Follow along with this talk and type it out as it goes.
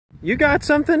You got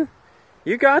something?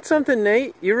 You got something,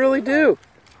 Nate. You really do.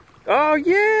 Oh,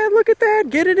 yeah, look at that.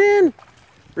 Get it in.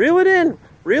 Reel it in.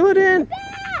 Reel it in.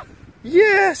 Back!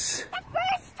 Yes. The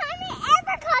first time I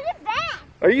ever caught it back.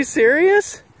 Are you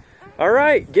serious? All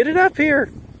right, get it up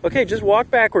here. Okay, just walk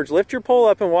backwards. Lift your pole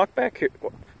up and walk back here.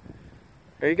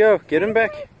 There you go. Get him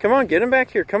back. Come on, get him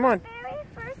back here. Come on. Very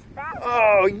first back.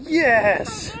 Oh,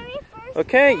 yes. Very first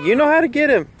Okay, back. you know how to get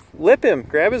him. Lip him.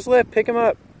 Grab his lip. Pick him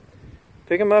up.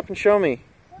 Pick him up and show me.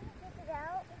 Let me get it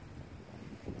out.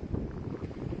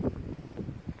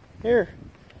 Here.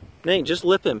 Nate, just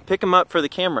lip him. Pick him up for the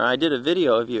camera. I did a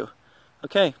video of you.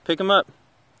 Okay, pick him up.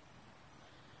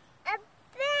 A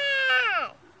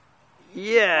bass.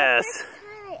 Yes. First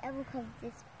time I ever caught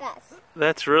this bass.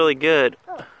 That's really good.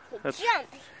 Oh, That's- jump.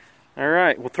 All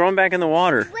right, well, throw him back in the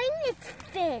water. Swing its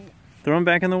fin. Throw him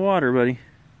back in the water, buddy.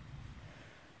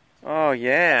 Oh,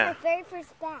 yeah. My very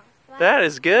first bass. Wow. That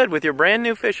is good with your brand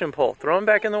new fishing pole. Throw him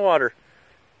back in the water.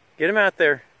 Get him out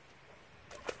there.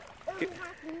 Oh, happy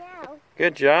now.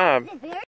 Good job. Is it very